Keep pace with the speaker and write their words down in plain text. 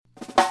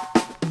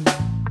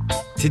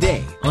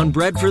Today on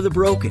Bread for the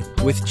Broken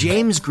with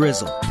James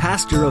Grizzle,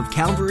 pastor of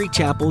Calvary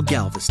Chapel,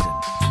 Galveston.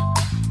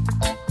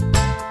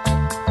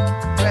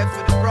 Bread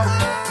for the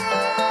broken.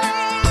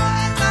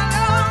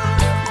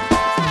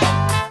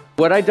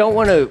 What I don't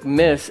want to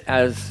miss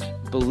as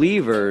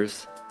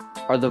believers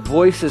are the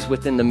voices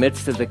within the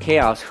midst of the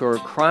chaos who are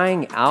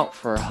crying out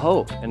for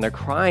hope, and they're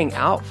crying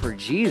out for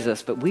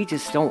Jesus, but we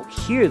just don't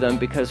hear them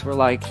because we're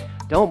like,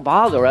 don't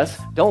bother us,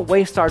 don't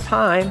waste our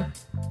time,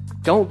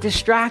 don't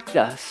distract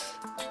us.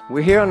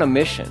 We're here on a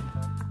mission,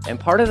 and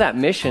part of that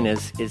mission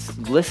is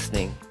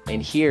listening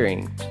and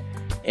hearing.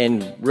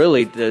 And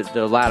really,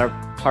 the latter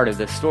part of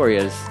this story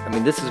is,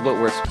 this is what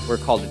we're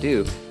called to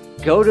do.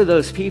 Go to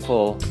those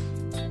people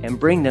and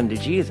bring them to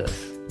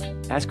Jesus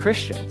as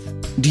Christians.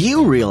 Do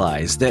you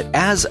realize that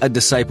as a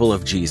disciple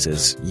of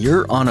Jesus,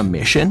 you're on a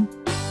mission?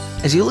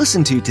 As you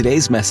listen to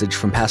today's message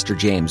from Pastor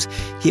James,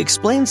 he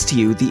explains to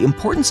you the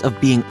importance of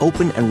being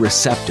open and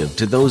receptive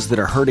to those that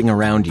are hurting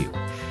around you.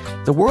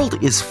 The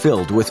world is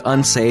filled with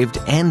unsaved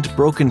and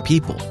broken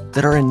people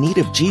that are in need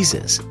of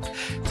Jesus.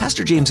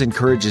 Pastor James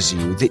encourages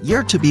you that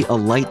you're to be a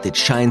light that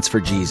shines for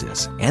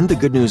Jesus and the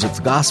good news of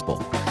the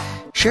gospel.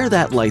 Share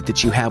that light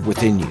that you have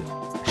within you.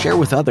 Share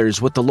with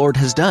others what the Lord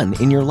has done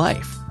in your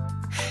life.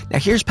 Now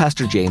here's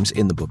Pastor James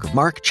in the book of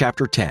Mark,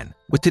 chapter 10,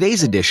 with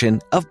today's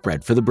edition of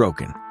Bread for the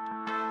Broken.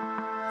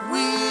 We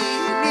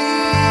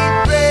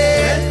need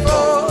bread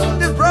for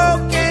the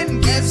broken.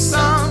 Give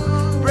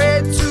some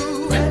bread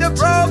to the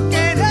broken.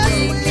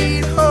 We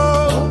need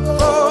hope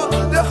for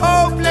the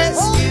hopeless.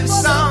 Give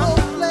some hope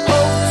to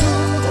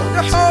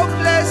the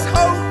hopeless.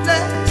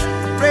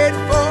 Bread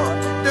for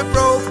the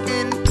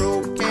broken.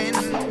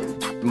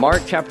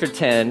 Mark chapter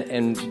 10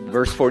 and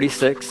verse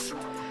 46. I'm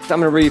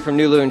going to read from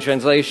New Living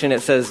Translation.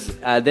 It says,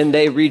 then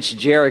they reached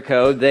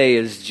Jericho. They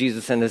is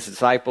Jesus and his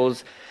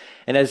disciples.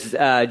 And as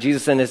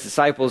Jesus and his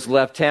disciples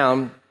left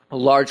town, a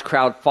large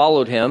crowd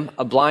followed him.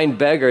 A blind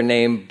beggar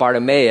named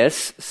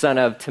Bartimaeus, son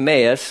of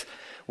Timaeus,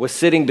 was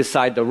sitting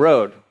beside the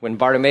road. When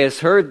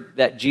Bartimaeus heard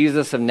that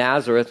Jesus of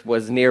Nazareth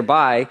was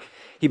nearby,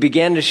 he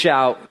began to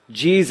shout,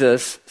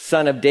 Jesus,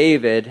 son of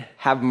David,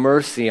 have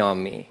mercy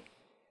on me.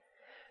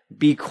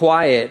 Be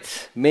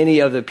quiet, many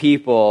of the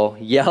people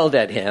yelled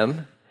at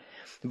him.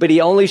 But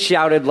he only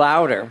shouted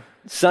louder,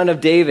 Son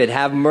of David,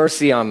 have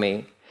mercy on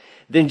me.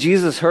 Then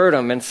Jesus heard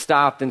him and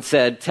stopped and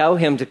said, tell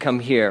him to come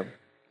here.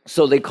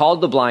 So they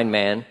called the blind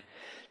man.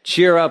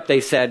 Cheer up,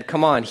 they said,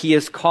 come on, he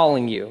is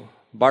calling you.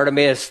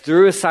 Bartimaeus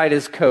threw aside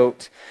his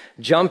coat,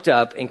 jumped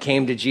up, and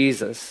came to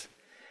Jesus.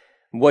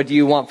 What do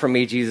you want from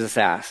me? Jesus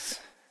asked.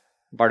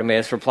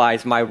 Bartimaeus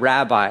replies, my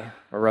rabbi,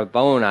 or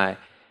Rabboni.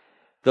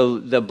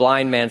 The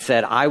blind man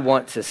said, I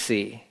want to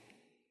see.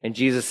 And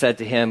Jesus said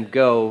to him,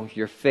 go,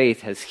 your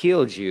faith has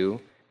healed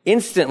you.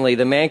 Instantly,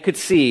 the man could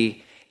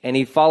see, and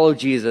he followed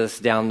Jesus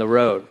down the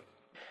road.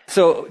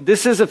 So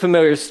this is a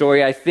familiar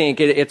story, I think.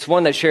 It's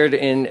one that's shared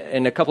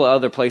in a couple of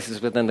other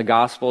places within the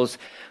Gospels.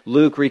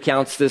 Luke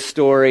recounts this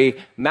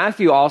story.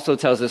 Matthew also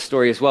tells this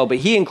story as well, but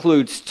he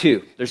includes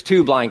two. There's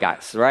two blind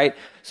guys, right?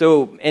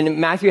 So, and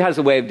Matthew has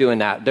a way of doing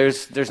that.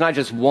 There's not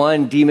just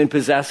one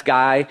demon-possessed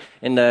guy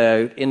in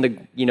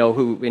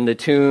the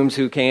tombs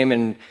who came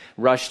and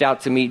rushed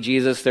out to meet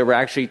Jesus. There were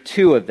actually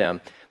two of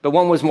them. But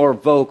one was more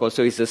vocal,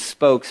 so he's a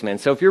spokesman.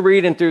 So if you're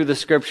reading through the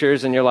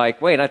scriptures and you're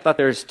like, wait, I thought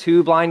there's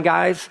two blind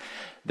guys.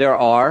 There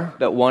are,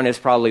 but one is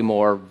probably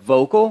more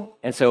vocal.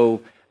 And so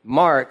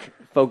Mark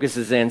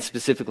focuses in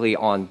specifically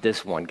on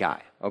this one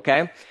guy,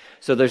 okay?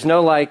 So there's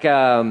no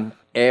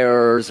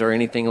errors or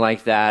anything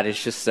like that.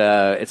 It's just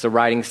it's a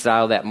writing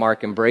style that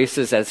Mark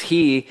embraces as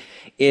he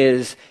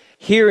is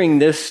hearing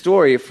this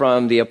story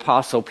from the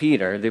Apostle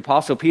Peter. The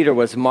Apostle Peter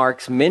was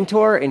Mark's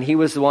mentor, and he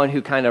was the one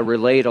who kind of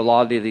relayed a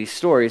lot of these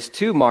stories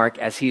to Mark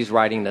as he's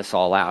writing this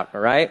all out, all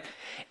right?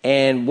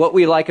 And what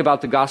we like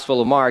about the Gospel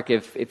of Mark,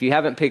 if you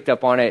haven't picked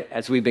up on it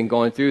as we've been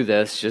going through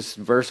this, just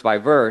verse by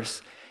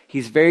verse,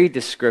 he's very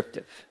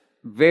descriptive,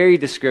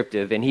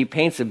 and he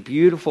paints a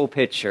beautiful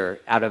picture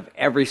out of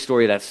every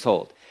story that's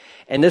told.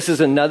 And this is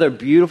another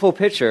beautiful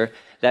picture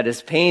that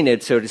is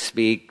painted, so to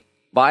speak,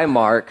 by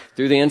Mark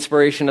through the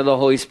inspiration of the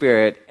Holy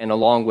Spirit and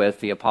along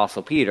with the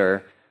Apostle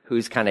Peter,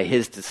 who's kind of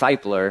his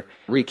discipler,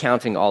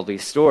 recounting all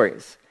these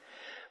stories.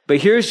 But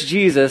here's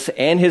Jesus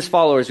and his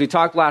followers. We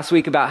talked last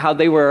week about how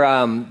they were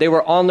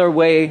on their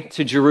way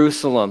to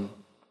Jerusalem.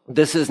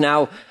 This is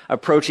now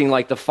approaching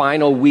like the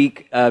final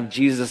week of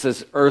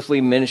Jesus' earthly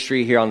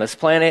ministry here on this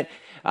planet.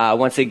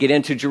 Once they get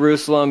into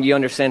Jerusalem, you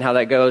understand how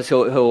that goes.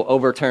 He'll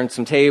overturn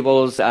some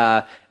tables.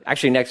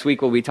 Actually, next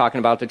week we'll be talking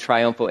about the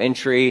triumphal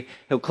entry.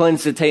 He'll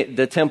cleanse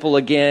the temple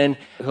again.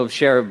 He'll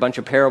share a bunch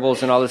of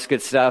parables and all this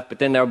good stuff. But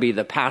then there'll be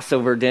the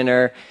Passover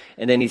dinner,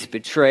 and then he's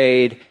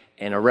betrayed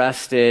and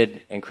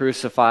arrested and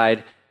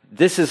crucified.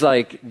 This is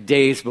like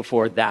days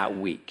before that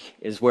week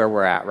is where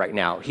we're at right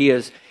now. He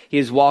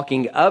is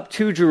walking up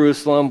to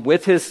Jerusalem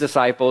with his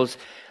disciples.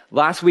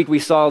 Last week we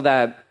saw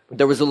that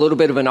there was a little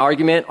bit of an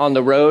argument on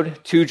the road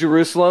to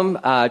Jerusalem.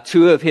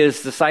 Two of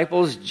his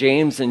disciples,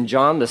 James and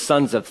John, the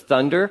sons of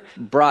thunder,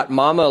 brought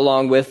Mama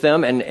along with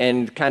them.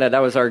 And kind of that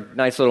was our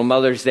nice little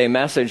Mother's Day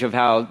message of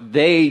how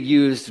they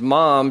used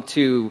Mom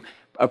to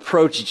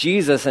approach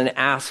Jesus and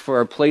ask for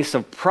a place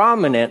of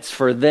prominence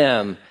for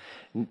them.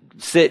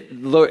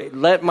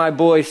 Let my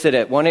boy sit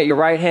at one at your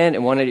right hand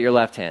and one at your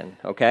left hand,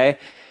 okay?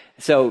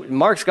 So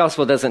Mark's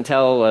gospel doesn't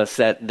tell us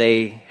that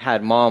they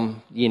had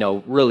Mom,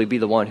 really be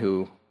the one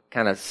who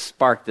kind of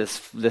sparked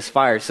this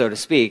fire, so to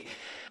speak.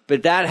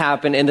 But that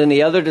happened, and then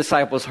the other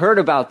disciples heard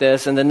about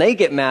this, and then they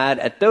get mad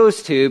at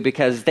those two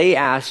because they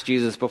asked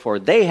Jesus before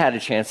they had a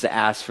chance to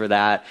ask for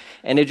that.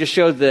 And it just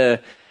showed the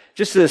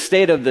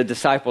state of the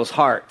disciples'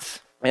 hearts.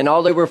 And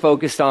all they were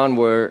focused on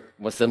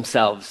was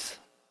themselves.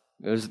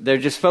 They're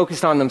just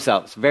focused on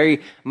themselves,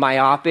 very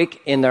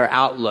myopic in their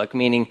outlook,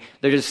 meaning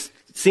they're just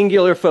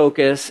singular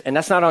focus, and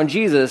that's not on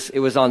Jesus, it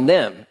was on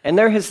them. And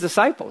they're his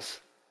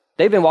disciples.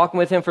 They've been walking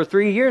with him for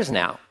 3 years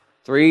now.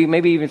 3,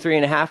 maybe even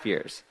 3.5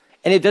 years.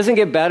 And it doesn't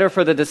get better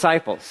for the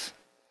disciples,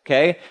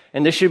 okay?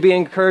 And this should be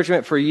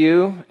encouragement for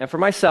you and for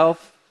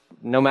myself.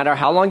 No matter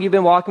how long you've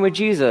been walking with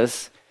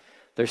Jesus,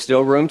 there's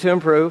still room to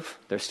improve.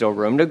 There's still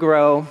room to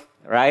grow,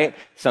 right?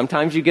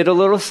 Sometimes you get a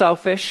little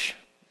selfish.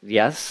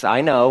 Yes,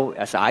 I know.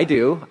 Yes, I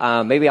do.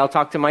 Maybe I'll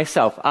talk to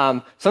myself.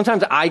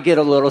 Sometimes I get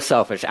a little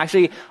selfish.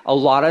 Actually, a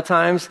lot of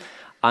times,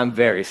 I'm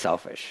very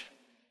selfish.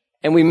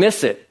 And we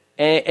miss it.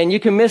 And you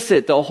can miss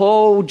it the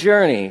whole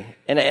journey.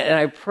 And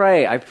I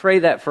pray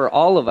that for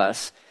all of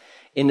us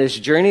in this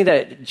journey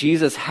that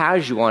Jesus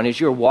has you on as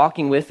you're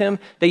walking with him,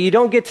 that you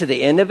don't get to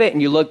the end of it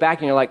and you look back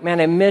and you're like, man,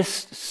 I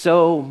missed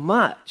so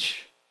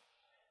much.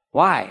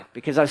 Why?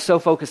 Because I was so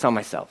focused on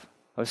myself.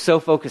 I was so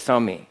focused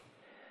on me.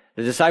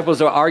 The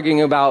disciples are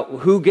arguing about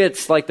who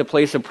gets like the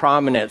place of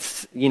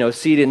prominence,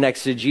 seated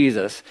next to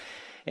Jesus.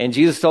 And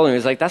Jesus told him,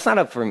 he's like, that's not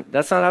up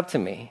to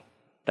me.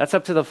 That's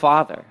up to the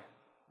Father.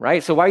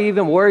 Right? So why are you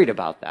even worried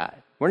about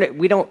that?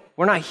 We're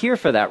not here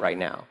for that right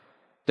now.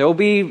 There will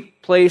be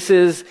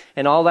places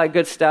and all that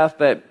good stuff,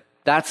 but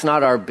that's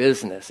not our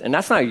business. And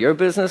that's not your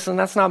business, and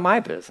that's not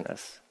my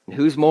business. And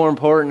who's more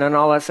important and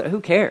all that stuff?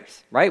 Who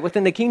cares? Right?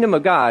 Within the kingdom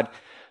of God,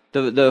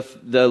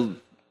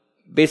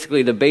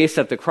 basically the base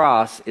at the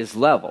cross is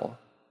level.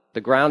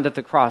 The ground at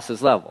the cross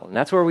is level. And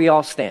that's where we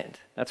all stand.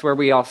 That's where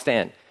we all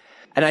stand.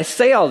 And I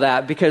say all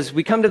that because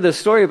we come to this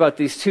story about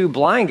these two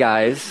blind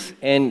guys,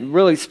 and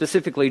really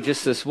specifically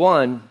just this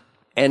one.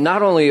 And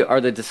not only are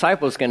the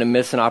disciples going to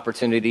miss an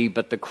opportunity,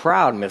 but the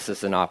crowd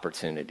misses an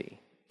opportunity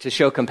to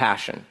show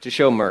compassion, to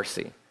show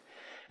mercy.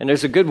 And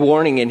there's a good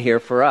warning in here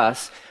for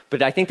us,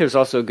 but I think there's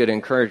also a good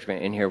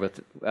encouragement in here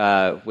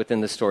within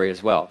the story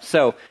as well.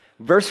 So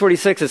verse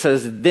 46, it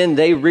says, then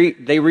they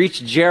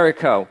reached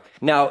Jericho.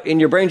 Now, in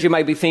your brains, you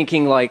might be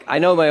thinking, like, I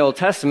know my Old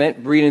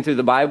Testament, reading through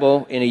the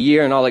Bible in a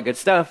year and all that good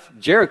stuff,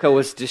 Jericho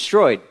was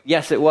destroyed.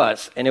 Yes, it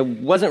was. And it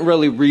wasn't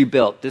really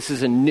rebuilt. This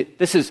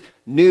is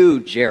new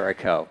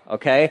Jericho,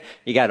 okay?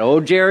 You got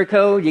old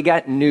Jericho, you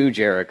got new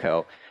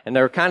Jericho. And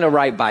they're kind of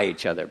right by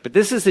each other. But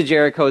this is the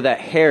Jericho that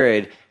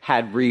Herod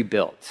had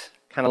rebuilt,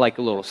 kind of like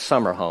a little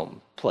summer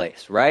home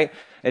place, right?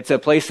 It's a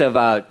place of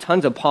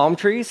tons of palm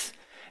trees.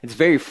 It's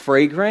very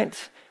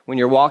fragrant. When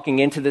you're walking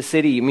into the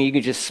city, you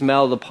can just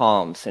smell the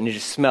palms, and it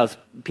just smells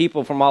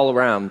people from all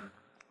around.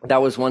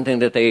 That was one thing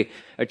that they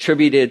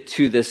attributed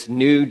to this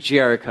new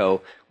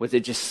Jericho, was it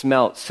just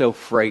smelled so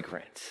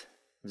fragrant.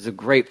 It was a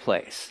great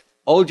place.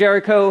 Old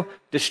Jericho,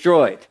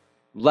 destroyed,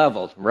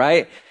 leveled,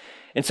 right?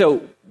 And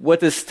so what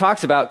this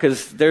talks about,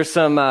 because there's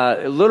some,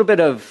 a little bit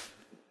of,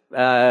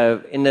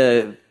 in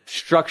the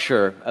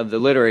structure of the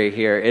literary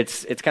here,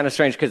 it's kind of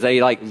strange because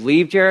they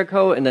leave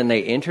Jericho and then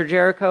they enter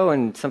Jericho,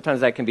 and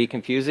sometimes that can be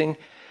confusing.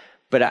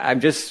 But I'm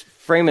just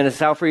framing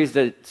this out for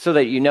you so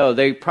that you know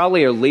they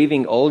probably are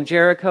leaving old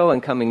Jericho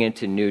and coming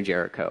into new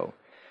Jericho.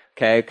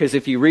 Okay? Because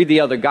if you read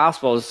the other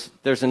Gospels,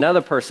 there's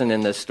another person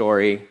in this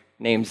story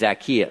named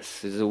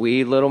Zacchaeus. He's a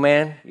wee little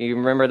man. You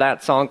remember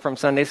that song from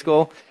Sunday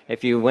school?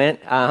 If you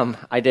went,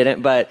 I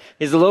didn't, but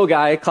he's a little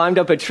guy, climbed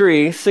up a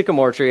tree,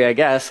 sycamore tree, I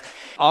guess,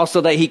 also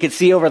that he could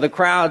see over the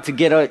crowd to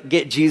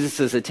get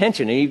Jesus'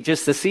 attention, and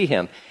just to see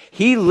him.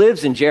 He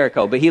lives in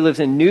Jericho, but he lives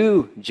in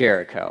New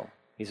Jericho.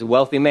 He's a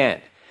wealthy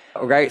man.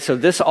 Right? So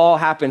this all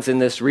happens in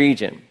this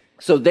region.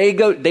 So they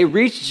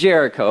reach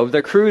Jericho.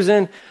 They're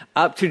cruising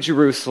up to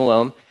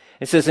Jerusalem.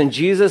 It says, and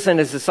Jesus and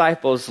his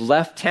disciples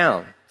left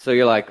town. So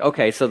you're like,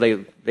 okay, so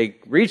they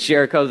reach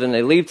Jericho, then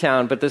they leave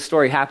town, but this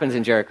story happens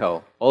in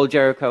Jericho. Old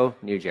Jericho,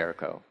 New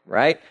Jericho,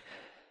 right?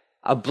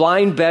 A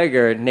blind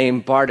beggar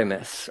named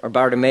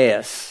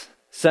Bartimaeus,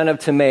 son of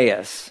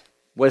Timaeus,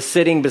 was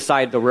sitting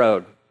beside the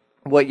road.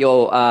 What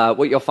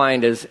you'll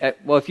find is,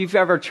 if you've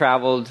ever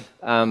traveled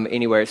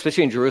anywhere,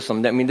 especially in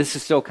Jerusalem, this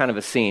is still kind of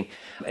a scene.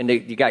 And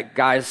you got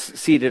guys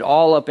seated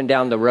all up and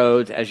down the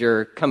roads as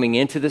you're coming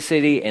into the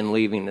city and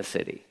leaving the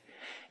city.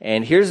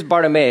 And here's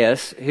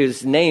Bartimaeus,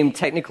 whose name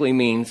technically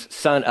means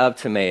son of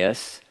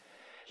Timaeus.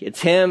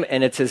 It's him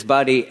and it's his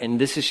buddy,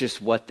 and this is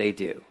just what they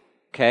do,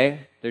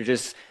 okay?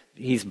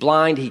 he's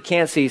blind, he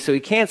can't see, so he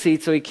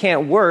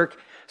can't work.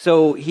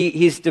 So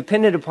he's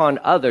dependent upon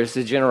others,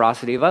 the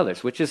generosity of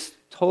others, which is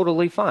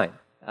totally fine.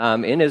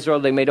 In Israel,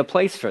 they made a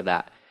place for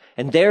that.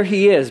 And there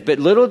he is. But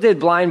little did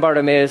blind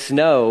Bartimaeus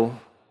know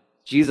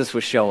Jesus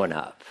was showing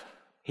up.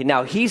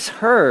 Now, he's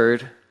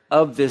heard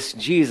of this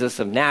Jesus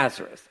of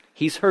Nazareth.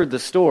 He's heard the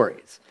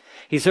stories.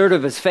 He's heard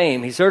of his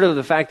fame. He's heard of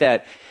the fact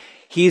that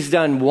he's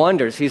done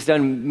wonders. He's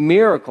done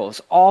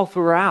miracles all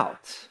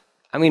throughout.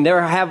 I mean,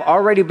 there have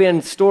already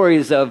been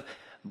stories of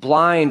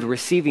blind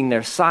receiving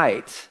their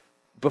sight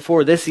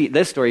before this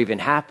story even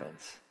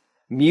happens.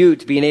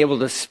 Mute being able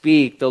to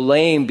speak, the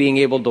lame being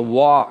able to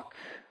walk.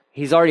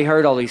 He's already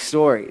heard all these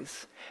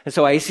stories. And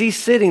so as he's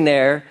sitting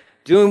there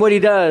doing what he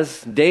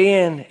does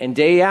day in and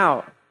day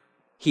out,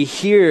 he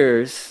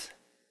hears,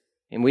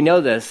 and we know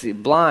this,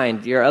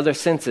 blind, your other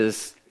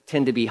senses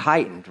tend to be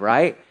heightened,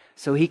 right?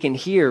 So he can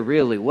hear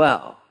really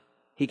well.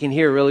 He can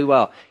hear really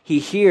well. He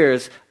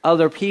hears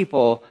other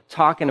people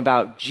talking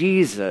about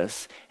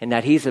Jesus and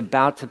that he's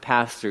about to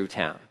pass through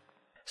town.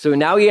 So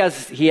now he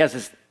has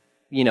this,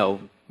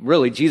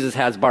 really Jesus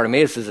has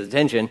Bartimaeus'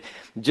 attention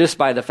just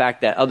by the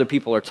fact that other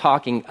people are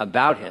talking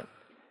about him.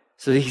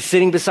 So he's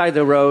sitting beside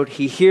the road.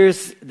 He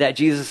hears that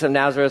Jesus of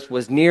Nazareth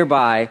was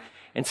nearby.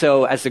 And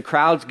so as the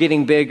crowd's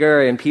getting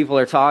bigger and people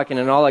are talking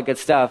and all that good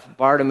stuff,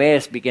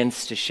 Bartimaeus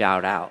begins to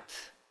shout out.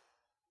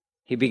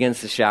 He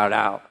begins to shout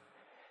out.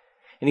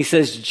 And he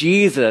says,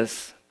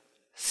 Jesus,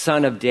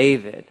 Son of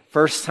David.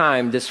 First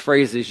time this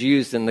phrase is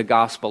used in the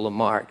Gospel of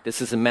Mark.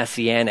 This is a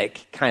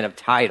messianic kind of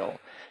title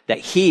that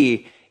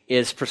he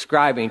is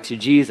prescribing to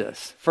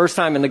Jesus. First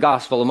time in the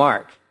Gospel of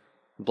Mark.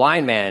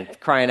 Blind man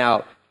crying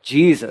out,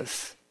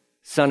 Jesus,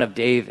 Son of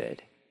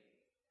David.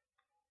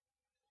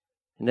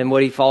 And then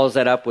what he follows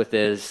that up with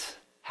is,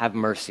 have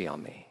mercy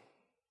on me.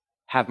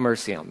 Have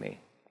mercy on me.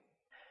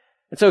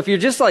 And so if you're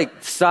just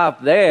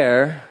stop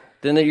there,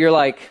 then you're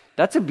like,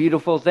 that's a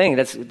beautiful thing.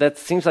 That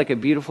seems like a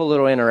beautiful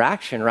little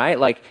interaction,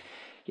 right?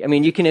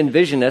 You can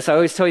envision this. I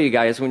always tell you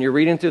guys, when you're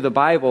reading through the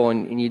Bible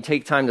and you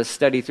take time to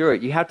study through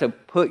it, you have to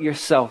put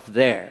yourself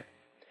there.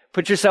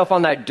 Put yourself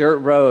on that dirt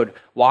road,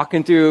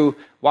 walking through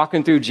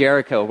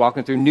Jericho,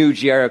 walking through New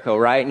Jericho,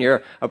 right? And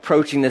you're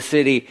approaching the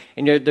city,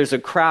 and there's a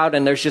crowd,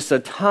 and there's just a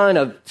ton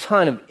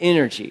of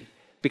energy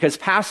because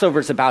Passover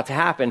is about to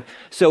happen.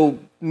 So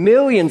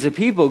millions of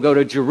people go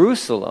to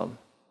Jerusalem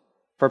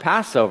for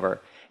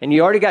Passover. And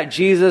you already got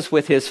Jesus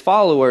with his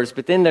followers,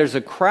 but then there's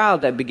a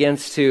crowd that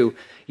begins to,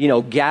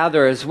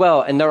 gather as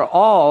well. And they're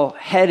all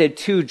headed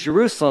to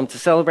Jerusalem to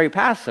celebrate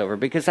Passover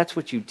because that's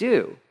what you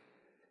do.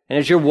 And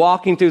as you're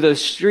walking through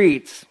those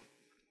streets,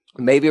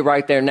 maybe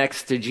right there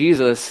next to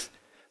Jesus,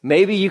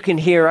 maybe you can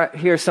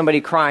hear somebody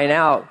crying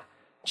out,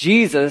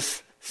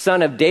 Jesus,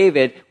 Son of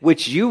David,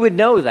 which you would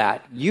know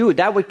that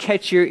would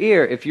catch your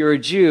ear if you're a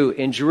Jew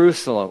in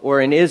Jerusalem or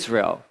in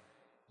Israel.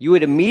 You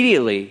would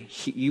immediately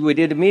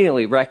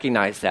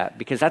recognize that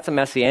because that's a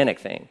messianic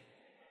thing.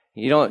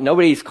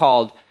 Nobody's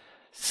called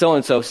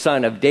so-and-so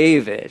son of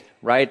David,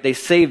 right? They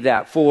saved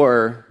that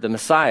for the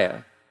Messiah.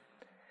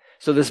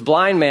 So this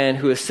blind man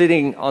who is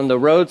sitting on the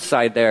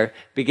roadside there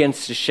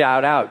begins to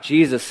shout out,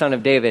 Jesus, Son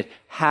of David,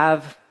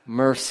 have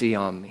mercy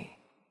on me.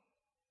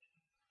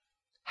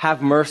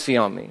 Have mercy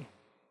on me.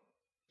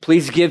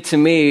 Please give to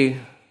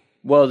me.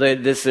 Well,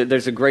 there's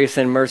a grace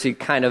and mercy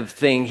kind of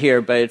thing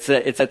here, but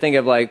it's a thing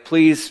of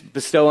please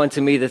bestow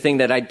unto me the thing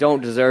that I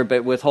don't deserve,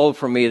 but withhold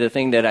from me the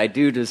thing that I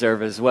do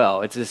deserve as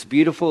well. It's this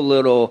beautiful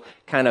little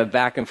kind of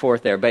back and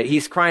forth there, but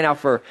he's crying out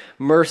for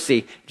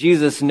mercy.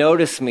 Jesus,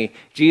 notice me.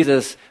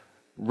 Jesus,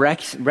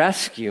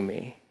 rescue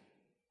me.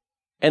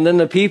 And then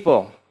the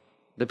people,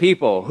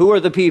 who are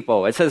the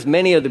people? It says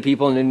many of the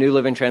people in the New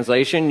Living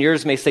Translation.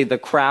 Yours may say the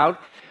crowd.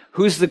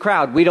 Who's the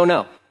crowd? We don't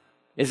know.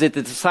 Is it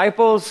the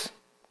disciples?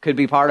 Could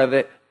be part of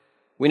it.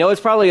 We know it's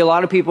probably a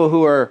lot of people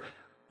who are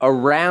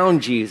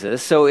around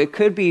Jesus, so it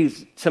could be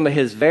some of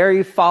his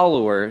very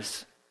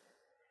followers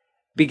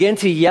begin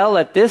to yell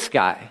at this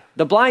guy,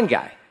 the blind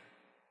guy.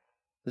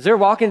 As they're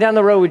walking down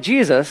the road with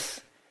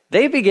Jesus,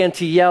 they begin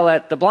to yell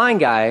at the blind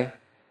guy,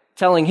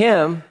 telling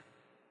him,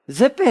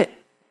 zip it,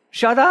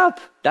 shut up.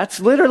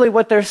 That's literally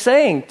what they're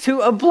saying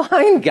to a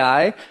blind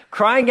guy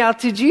crying out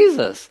to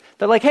Jesus.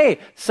 They're like, hey,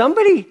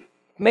 somebody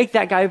make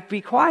that guy be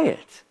quiet.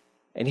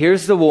 And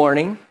here's the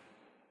warning.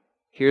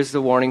 Here's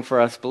the warning for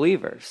us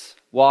believers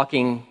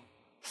walking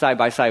side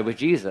by side with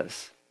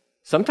Jesus.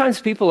 Sometimes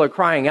people are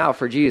crying out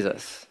for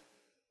Jesus,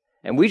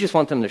 and we just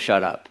want them to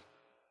shut up.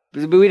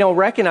 But we don't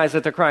recognize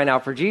that they're crying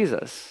out for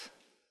Jesus.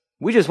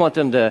 We just want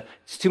them to,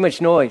 it's too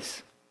much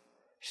noise.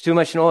 It's too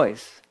much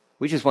noise.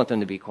 We just want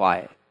them to be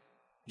quiet.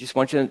 We just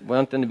want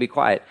them to be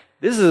quiet.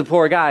 This is a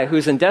poor guy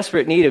who's in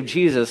desperate need of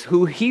Jesus,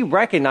 who he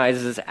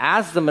recognizes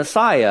as the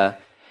Messiah.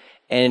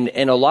 And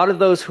a lot of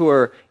those who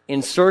are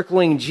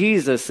encircling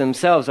Jesus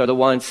themselves are the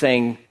ones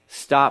saying,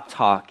 stop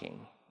talking.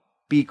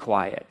 Be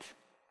quiet.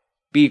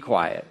 Be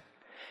quiet.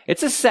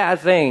 It's a sad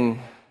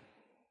thing.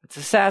 It's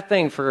a sad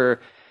thing for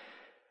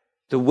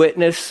the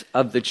witness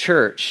of the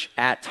church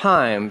at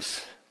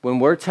times when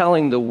we're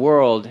telling the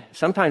world,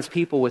 sometimes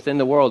people within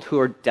the world who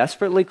are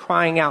desperately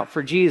crying out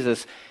for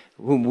Jesus,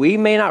 whom we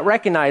may not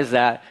recognize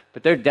that,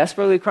 but they're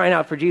desperately crying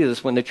out for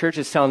Jesus when the church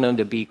is telling them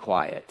to be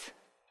quiet.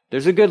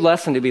 There's a good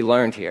lesson to be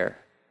learned here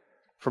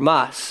from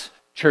us,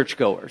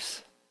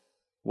 churchgoers.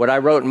 What I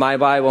wrote in my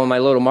Bible in my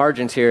little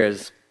margins here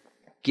is,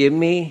 give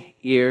me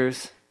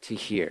ears to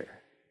hear.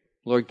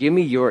 Lord, give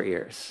me your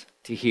ears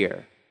to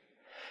hear.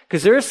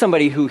 Because there is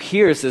somebody who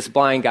hears this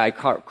blind guy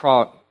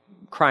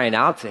crying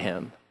out to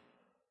him.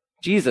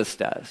 Jesus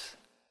does.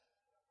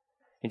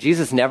 And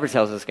Jesus never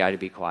tells this guy to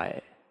be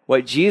quiet.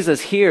 What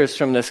Jesus hears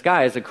from this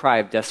guy is a cry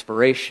of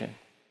desperation,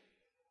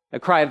 a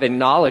cry of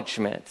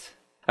acknowledgement,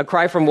 a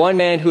cry from one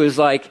man who is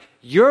like,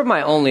 you're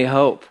my only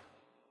hope.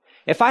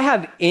 If I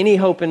have any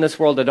hope in this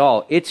world at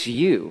all, it's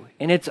you,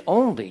 and it's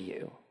only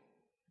you.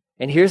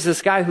 And here's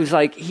this guy who's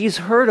like, he's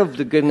heard of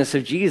the goodness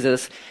of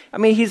Jesus. I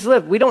mean, he's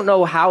lived. We don't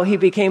know how he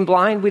became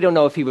blind. We don't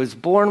know if he was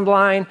born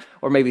blind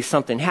or maybe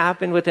something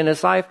happened within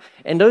his life.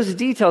 And those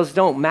details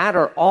don't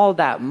matter all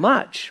that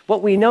much.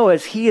 What we know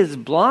is he is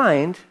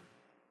blind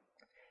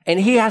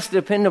and he has to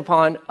depend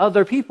upon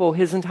other people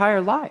his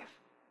entire life.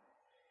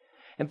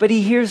 But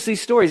he hears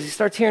these stories. He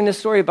starts hearing this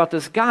story about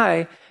this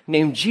guy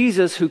named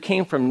Jesus who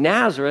came from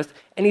Nazareth,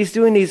 and he's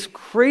doing these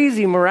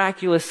crazy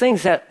miraculous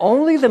things that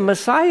only the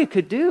Messiah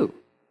could do.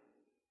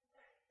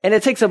 And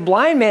it takes a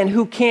blind man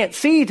who can't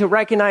see to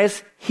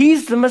recognize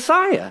he's the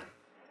Messiah,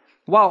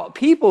 while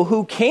people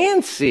who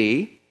can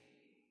see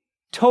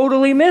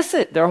totally miss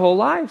it their whole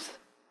lives.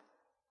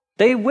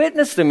 They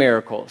witness the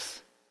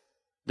miracles.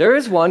 There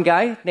is one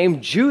guy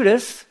named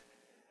Judas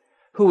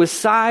who was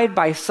side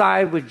by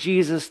side with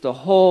Jesus the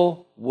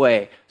whole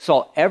way,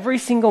 saw every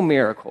single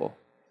miracle,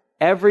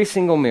 never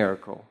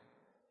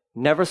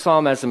saw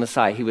him as the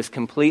Messiah. He was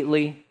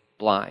completely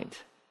blind.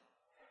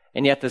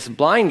 And yet this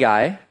blind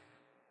guy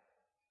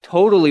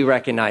totally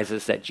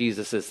recognizes that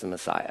Jesus is the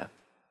Messiah.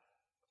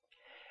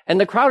 And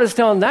the crowd is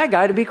telling that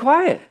guy to be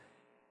quiet.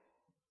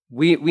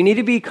 We need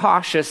to be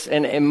cautious.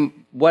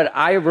 And what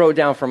I wrote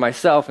down for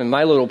myself in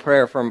my little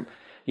prayer from,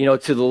 to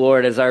the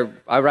Lord as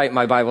I write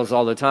my Bibles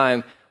all the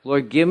time,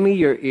 Lord, give me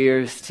your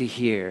ears to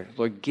hear.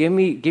 Lord, give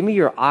me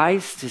your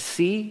eyes to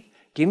see.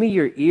 Give me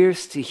your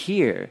ears to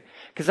hear.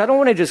 Because I don't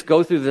want to just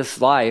go through this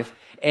life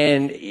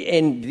and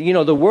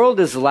the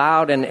world is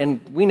loud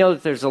and we know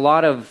that there's a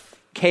lot of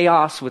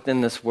chaos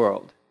within this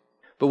world.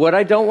 But what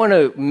I don't want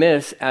to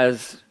miss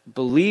as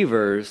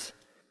believers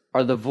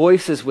are the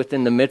voices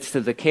within the midst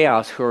of the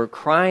chaos who are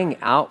crying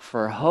out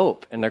for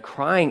hope and they're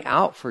crying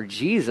out for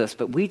Jesus,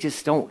 but we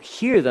just don't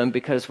hear them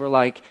because we're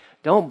like,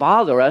 don't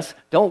bother us.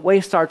 Don't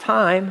waste our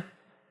time.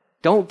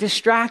 Don't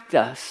distract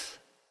us.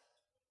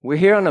 We're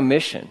here on a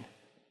mission.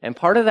 And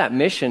part of that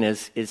mission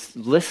is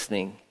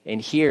listening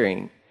and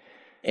hearing.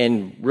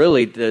 And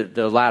really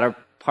the latter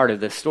part of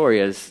this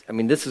story is,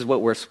 this is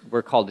what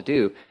we're called to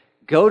do.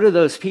 Go to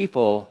those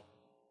people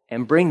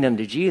and bring them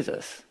to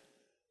Jesus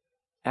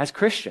as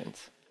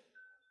Christians.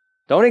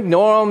 Don't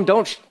ignore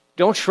them.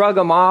 Don't shrug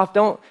them off.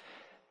 If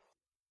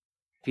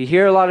you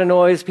hear a lot of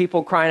noise,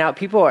 people crying out,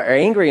 people are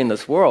angry in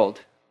this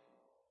world.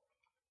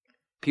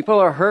 People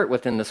are hurt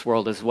within this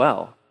world as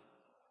well.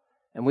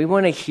 And we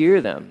want to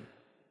hear them.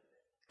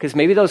 Because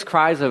maybe those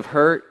cries of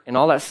hurt and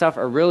all that stuff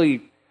are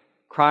really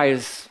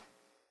cries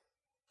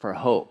for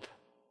hope.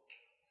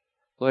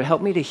 Lord,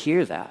 help me to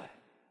hear that.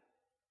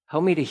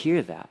 Help me to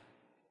hear that.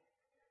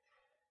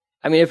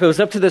 If it was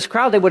up to this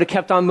crowd, they would have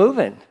kept on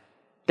moving.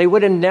 They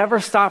would have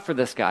never stopped for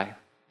this guy.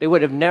 They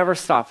would have never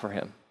stopped for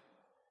him.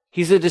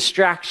 He's a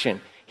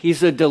distraction.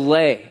 He's a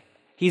delay.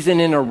 He's an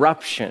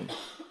interruption.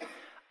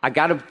 I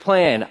got a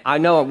plan. I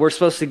know we're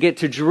supposed to get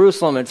to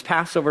Jerusalem. It's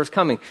Passover's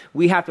coming.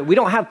 We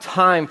don't have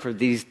time for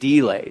these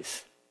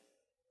delays.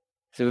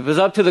 So if it was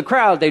up to the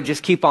crowd, they'd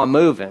just keep on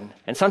moving.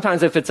 And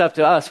sometimes if it's up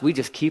to us, we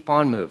just keep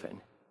on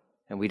moving.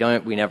 And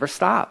we never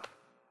stop.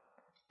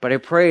 But I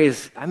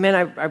praise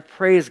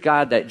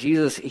God that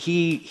Jesus,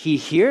 he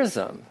hears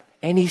them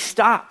and he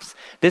stops.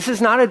 This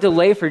is not a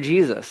delay for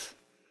Jesus.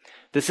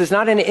 This is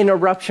not an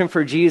interruption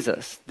for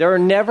Jesus. There are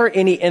never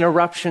any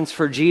interruptions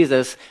for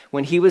Jesus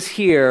when he was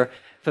here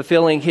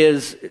fulfilling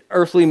his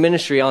earthly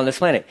ministry on this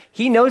planet.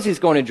 He knows he's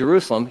going to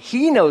Jerusalem.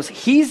 He knows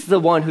he's the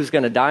one who's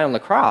going to die on the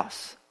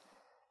cross.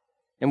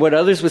 And what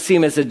others would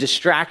seem as a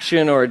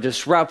distraction or a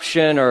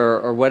disruption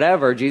or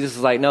whatever, Jesus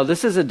is like, no,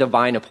 this is a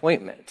divine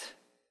appointment.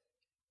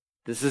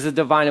 This is a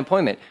divine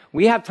appointment.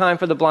 We have time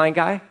for the blind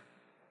guy.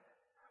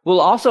 We'll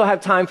also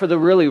have time for the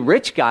really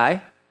rich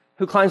guy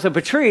who climbs up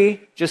a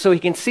tree just so he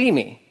can see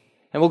me.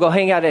 And we'll go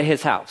hang out at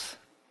his house.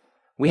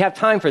 We have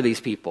time for these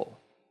people.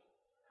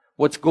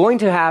 What's going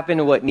to happen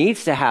and what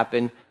needs to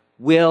happen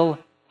will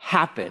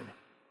happen.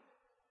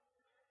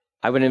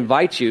 I would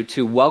invite you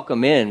to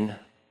welcome in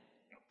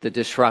the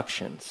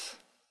disruptions.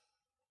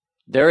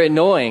 They're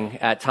annoying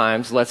at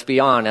times, let's be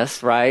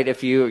honest, right?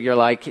 If you're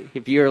like,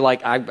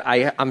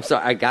 I'm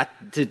sorry, I got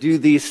to do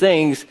these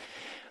things,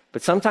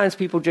 but sometimes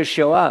people just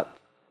show up.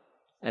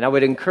 And I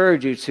would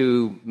encourage you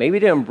to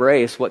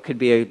embrace what could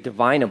be a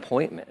divine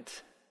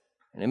appointment.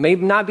 And it may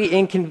not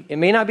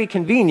be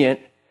convenient,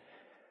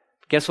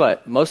 guess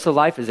what? Most of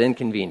life is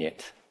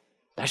inconvenient.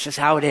 That's just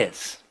how it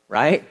is,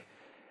 right?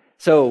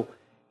 So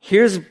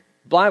here's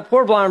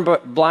poor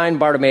blind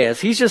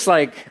Bartimaeus. He's just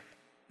like,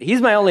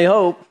 he's my only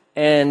hope.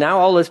 And now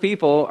all those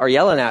people are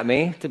yelling at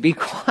me to be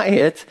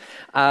quiet.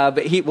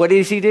 But what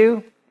does he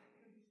do?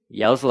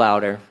 Yells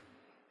louder.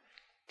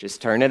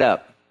 Just turn it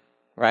up,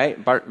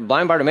 right?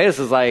 Blind Bartimaeus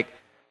is like,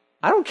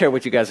 I don't care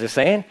what you guys are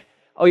saying.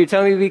 Oh, you're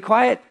telling me to be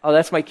quiet? Oh,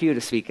 that's my cue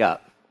to speak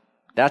up.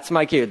 That's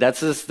my cue. That's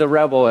just the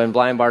rebel in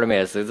blind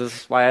Bartimaeus. This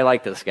is why I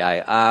like this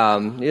guy.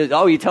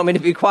 Oh, you tell me to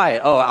be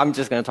quiet. Oh, I'm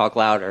just going to talk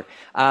louder.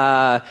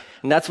 And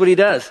that's what he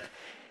does.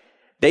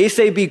 They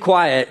say be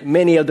quiet.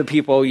 Many of the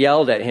people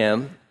yelled at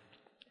him,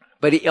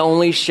 but he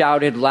only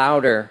shouted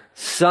louder,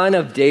 Son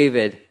of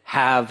David,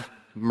 have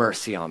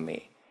mercy on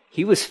me.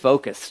 He was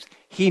focused.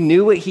 He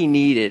knew what he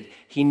needed.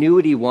 He knew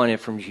what he wanted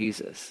from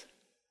Jesus.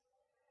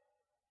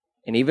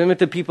 And even with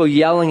the people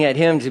yelling at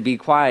him to be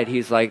quiet,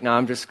 he's like, no,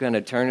 I'm just going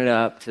to turn it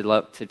up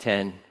to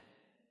 10.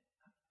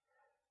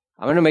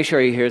 I'm going to make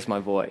sure he hears my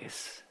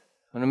voice.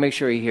 I'm going to make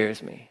sure he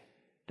hears me.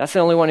 That's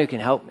the only one who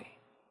can help me.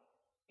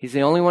 He's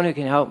the only one who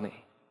can help me.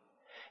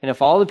 And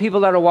if all the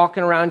people that are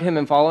walking around him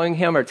and following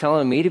him are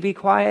telling me to be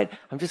quiet,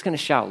 I'm just going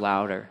to shout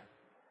louder.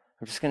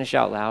 I'm just going to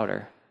shout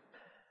louder.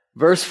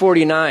 Verse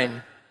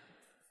 49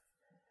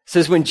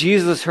 says, when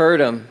Jesus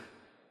heard him,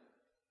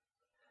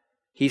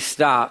 he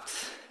stopped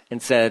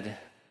and said,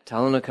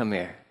 tell him to come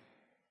here.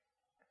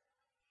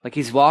 Like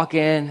he's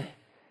walking,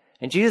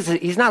 and Jesus,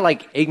 he's not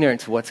like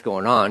ignorant to what's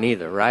going on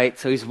either, right?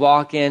 So he's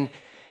walking,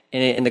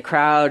 and in the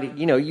crowd,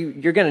 you know,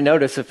 you're going to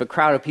notice if a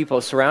crowd of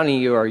people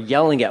surrounding you are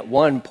yelling at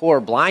one poor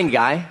blind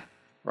guy,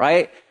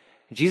 right?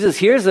 Jesus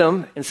hears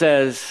him and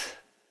says,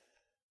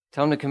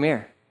 tell him to come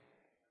here.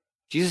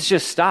 Jesus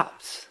just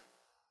stops.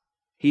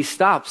 He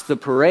stops the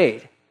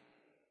parade.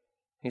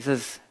 He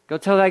says, go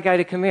tell that guy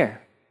to come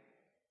here.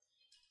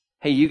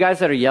 Hey, you guys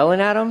that are yelling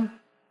at him,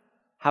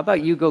 how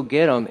about you go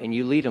get him and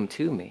you lead him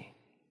to me?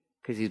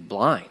 Because he's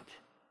blind.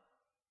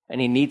 And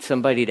he needs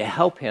somebody to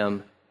help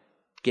him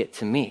get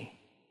to me.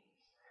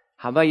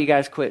 How about you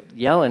guys quit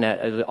yelling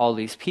at all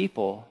these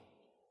people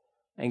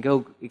and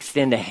go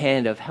extend a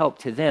hand of help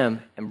to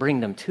them and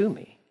bring them to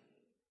me?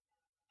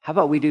 How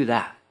about we do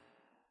that?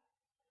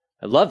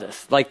 I love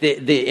this. Like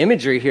the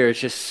imagery here is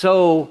just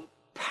so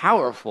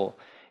powerful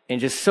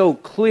and just so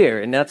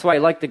clear. And that's why I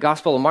like the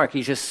Gospel of Mark.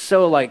 He's just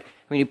so like,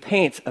 he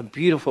paints a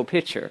beautiful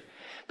picture.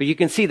 But you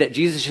can see that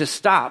Jesus just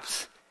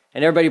stops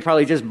and everybody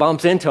probably just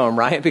bumps into him,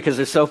 right? Because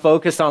they're so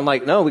focused on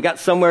like, no, we got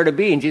somewhere to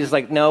be. And Jesus is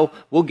like, no,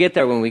 we'll get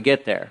there when we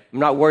get there. I'm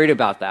not worried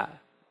about that.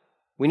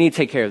 We need to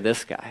take care of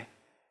this guy.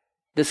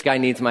 This guy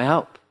needs my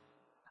help.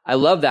 I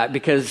love that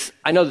because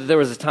I know that there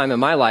was a time in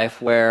my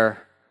life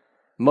where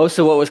most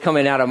of what was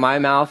coming out of my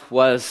mouth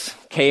was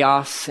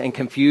chaos and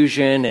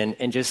confusion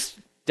and just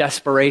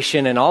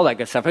desperation and all that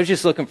good stuff. I was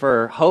just looking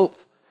for hope.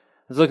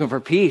 I was looking for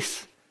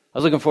peace. I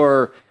was looking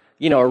for,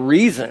 a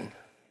reason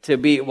to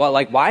be, well,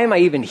 like, why am I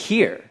even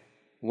here?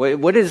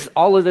 What does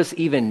all of this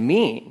even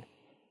mean?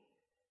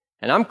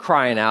 And I'm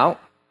crying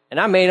out, and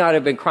I may not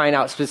have been crying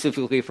out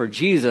specifically for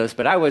Jesus,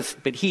 but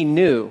he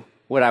knew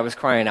what I was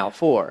crying out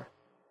for.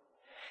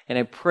 And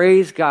I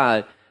praise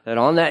God that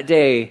on that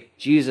day,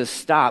 Jesus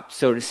stopped,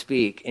 so to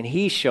speak, and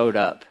he showed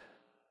up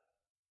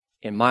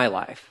in my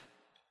life.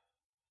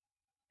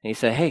 And he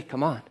said, hey,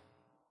 come on.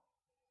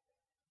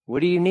 What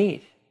do you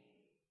need?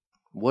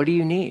 What do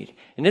you need?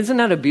 And isn't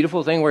that a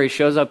beautiful thing where he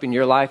shows up in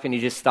your life and he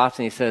just stops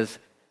and he says,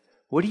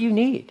 what do you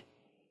need?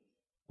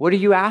 What are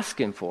you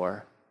asking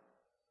for?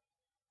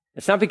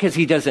 It's not because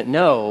he doesn't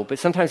know, but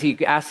sometimes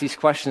he asks these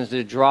questions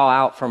to draw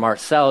out from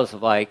ourselves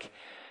of like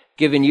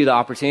giving you the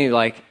opportunity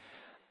like,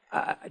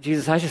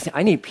 Jesus,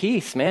 I need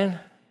peace, man.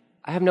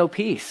 I have no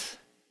peace.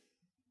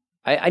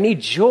 I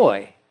need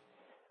joy.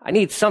 I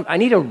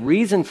need a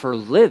reason for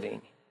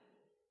living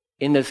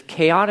in this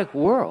chaotic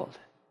world.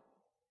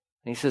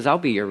 And he says, I'll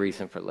be your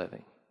reason for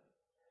living.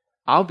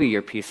 I'll be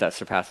your peace that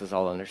surpasses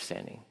all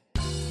understanding.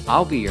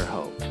 I'll be your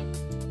hope.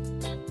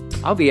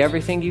 I'll be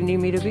everything you need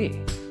me to be.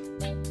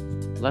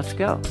 Let's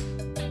go.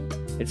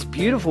 It's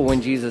beautiful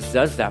when Jesus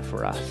does that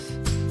for us.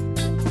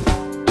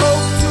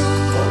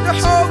 The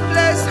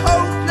hopeless,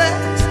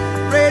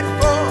 pray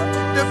for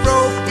the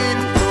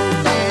broken.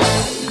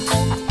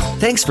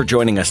 Thanks for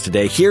joining us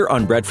today here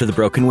on Bread for the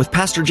Broken with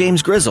Pastor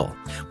James Grizzle.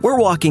 We're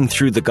walking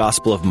through the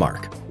Gospel of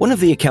Mark, one of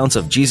the accounts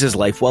of Jesus'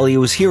 life while he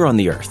was here on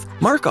the earth.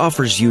 Mark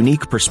offers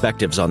unique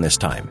perspectives on this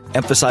time,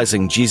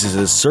 emphasizing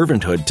Jesus'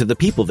 servanthood to the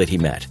people that he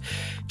met.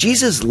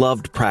 Jesus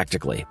loved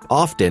practically,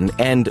 often,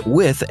 and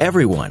with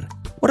everyone.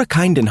 What a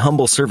kind and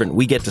humble servant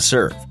we get to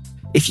serve.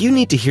 If you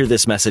need to hear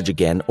this message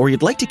again, or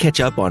you'd like to catch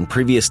up on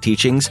previous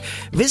teachings,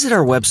 visit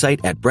our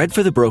website at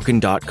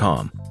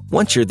breadforthebroken.com.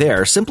 Once you're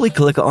there, simply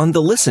click on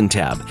the Listen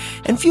tab,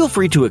 and feel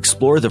free to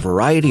explore the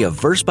variety of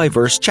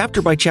verse-by-verse,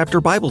 chapter-by-chapter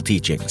Bible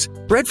teachings.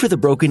 Bread for the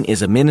Broken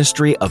is a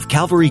ministry of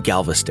Calvary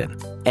Galveston.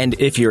 And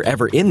if you're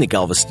ever in the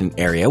Galveston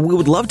area, we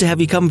would love to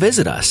have you come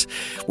visit us.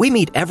 We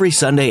meet every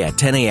Sunday at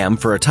 10 a.m.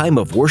 for a time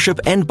of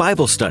worship and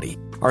Bible study.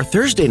 Our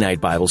Thursday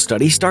night Bible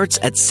study starts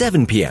at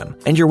 7 p.m.,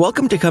 and you're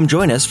welcome to come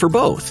join us for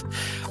both.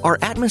 Our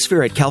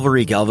atmosphere at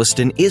Calvary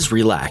Galveston is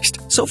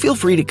relaxed, so feel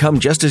free to come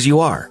just as you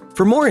are.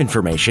 For more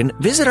information,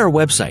 visit our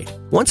website.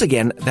 Once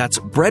again, that's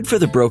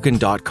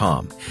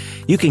breadforthebroken.com.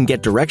 You can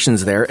get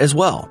directions there as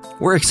well.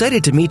 We're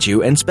excited to meet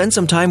you and spend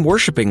some time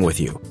worshiping with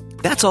you.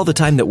 That's all the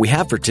time that we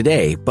have for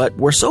today, but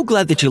we're so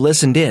glad that you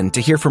listened in to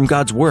hear from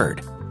God's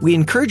Word. We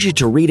encourage you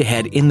to read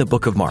ahead in the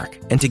book of Mark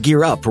and to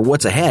gear up for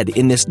what's ahead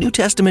in this New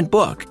Testament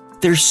book.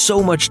 There's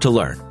so much to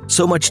learn,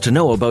 so much to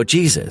know about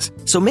Jesus.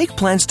 So make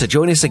plans to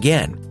join us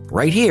again,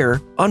 right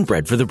here on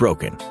Bread for the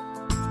Broken.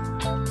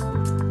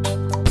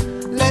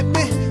 Let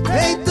me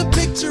paint the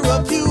picture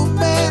of you